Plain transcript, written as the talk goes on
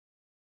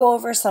Go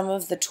over some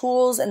of the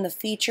tools and the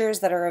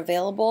features that are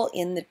available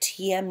in the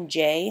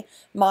TMJ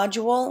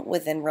module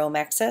within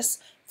Romexis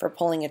for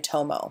pulling a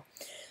tomo.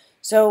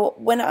 So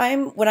when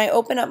I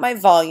open up my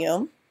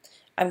volume,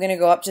 I'm going to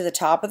go up to the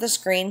top of the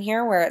screen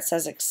here where it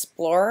says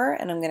Explorer,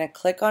 and I'm going to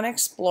click on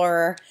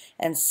Explorer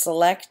and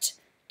select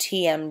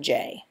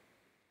TMJ.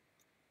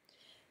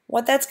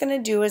 What that's going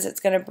to do is it's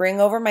going to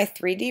bring over my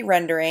 3D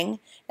rendering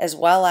as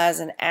well as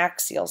an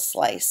axial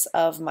slice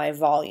of my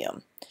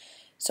volume.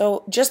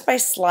 So just by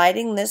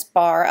sliding this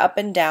bar up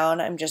and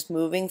down, I'm just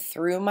moving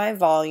through my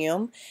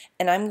volume,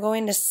 and I'm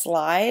going to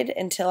slide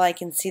until I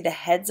can see the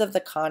heads of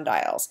the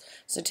condyles.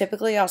 So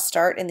typically I'll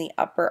start in the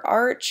upper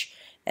arch,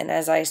 and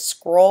as I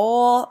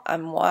scroll,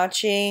 I'm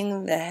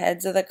watching the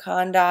heads of the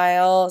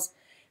condyles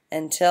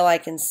until I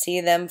can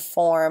see them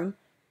form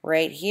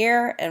right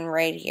here and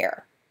right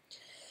here.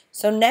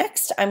 So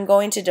next, I'm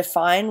going to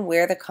define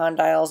where the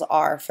condyles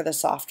are for the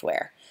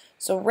software.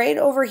 So right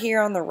over here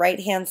on the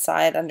right-hand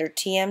side under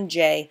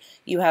TMJ,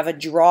 you have a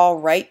Draw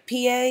Right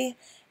PA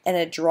and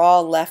a Draw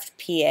Left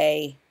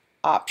PA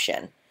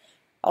option.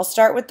 I'll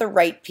start with the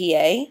right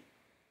PA,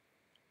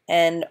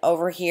 and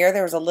over here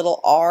there was a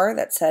little R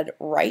that said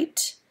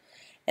Right,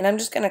 and I'm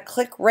just going to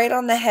click right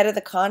on the head of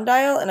the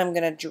condyle, and I'm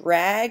going to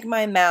drag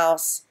my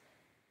mouse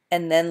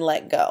and then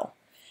let go.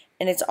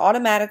 And it's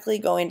automatically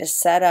going to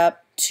set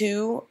up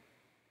two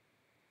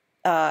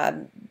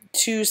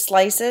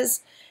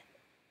slices,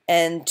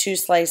 and two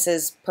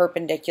slices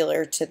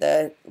perpendicular to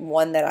the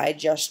one that I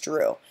just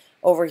drew.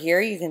 Over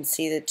here you can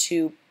see the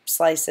two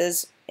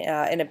slices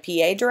in a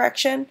PA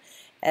direction,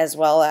 as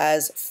well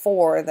as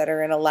four that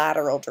are in a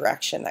lateral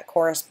direction that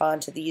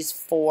correspond to these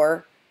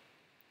four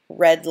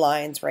red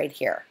lines right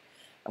here.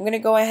 I'm going to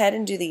go ahead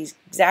and do the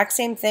exact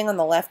same thing on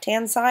the left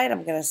hand side.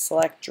 I'm going to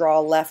select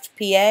Draw Left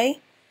PA,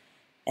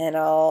 and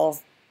I'll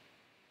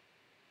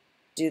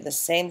do the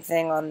same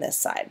thing on this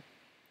side.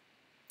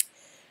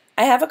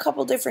 I have a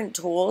couple different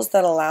tools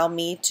that allow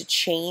me to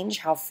change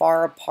how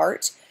far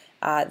apart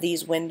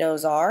these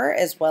windows are,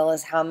 as well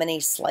as how many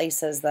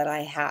slices that I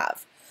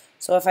have.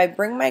 So if I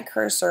bring my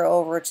cursor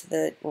over to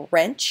the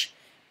wrench,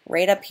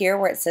 right up here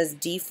where it says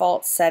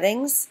Default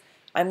Settings,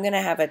 I'm going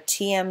to have a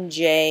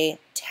TMJ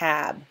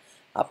tab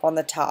up on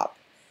the top.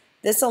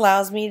 This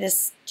allows me to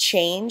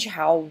change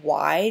how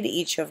wide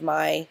each of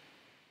my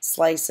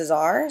slices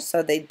are.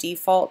 So they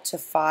default to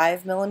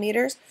 5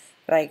 millimeters.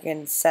 But I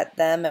can set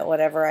them at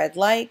whatever I'd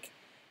like,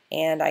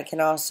 and I can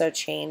also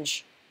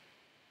change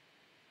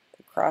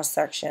the cross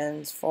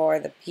sections for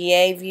the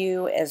PA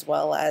view as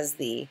well as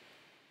the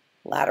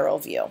lateral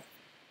view.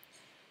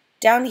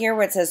 Down here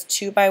where it says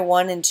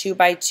 2x1 and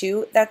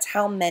 2x2, that's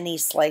how many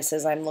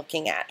slices I'm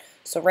looking at.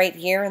 So right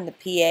here in the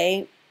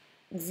PA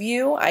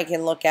view, I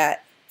can look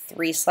at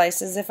 3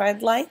 slices if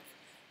I'd like,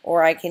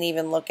 or I can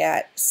even look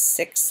at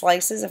 6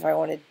 slices if I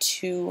wanted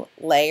 2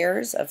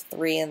 layers of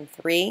 3 and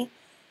 3.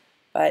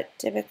 But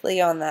typically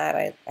on that,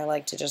 I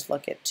like to just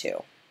look at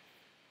 2.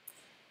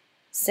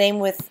 Same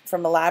with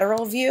from a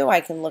lateral view,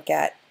 I can look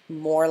at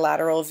more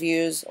lateral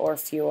views or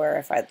fewer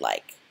if I'd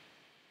like.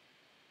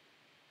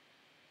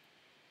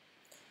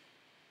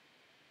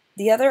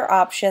 The other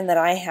option that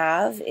I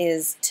have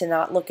is to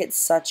not look at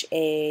such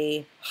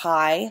a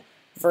high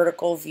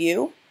vertical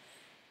view.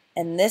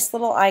 And this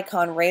little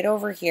icon right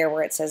over here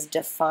where it says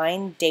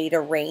Define Data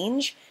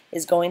Range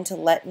is going to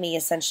let me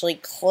essentially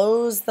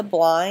close the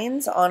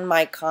blinds on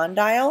my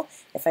condyle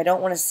if I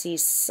don't want to see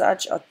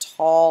such a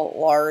tall,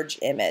 large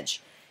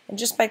image. And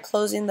just by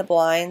closing the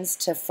blinds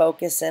to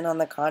focus in on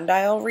the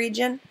condyle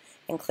region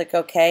and click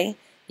OK,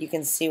 you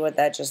can see what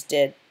that just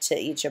did to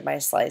each of my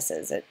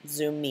slices. It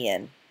zoomed me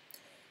in.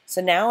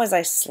 So now as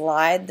I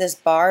slide this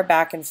bar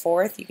back and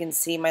forth, you can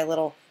see my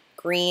little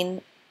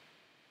green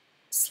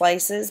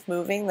slices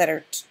moving that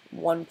are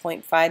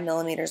 1.5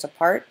 millimeters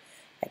apart.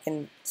 I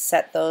can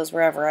set those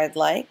wherever I'd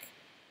like.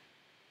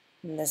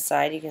 On this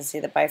side you can see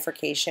the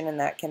bifurcation in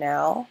that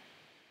canal.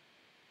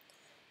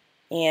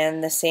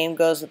 And the same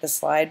goes with the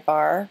slide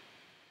bar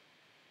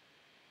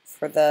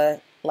for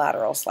the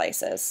lateral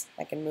slices.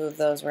 I can move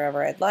those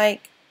wherever I'd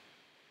like.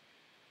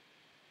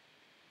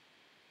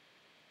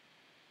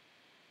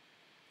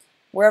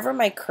 Wherever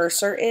my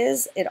cursor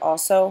is, it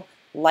also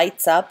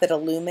lights up, it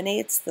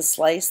illuminates the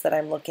slice that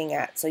I'm looking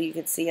at. So you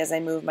can see as I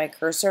move my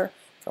cursor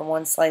from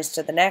one slice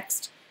to the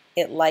next,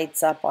 it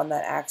lights up on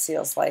that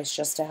axial slice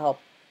just to help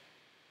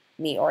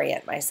me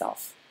orient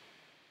myself.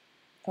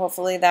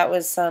 Hopefully that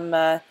was some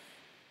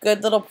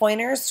good little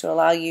pointers to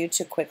allow you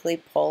to quickly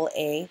pull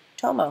a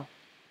tomo.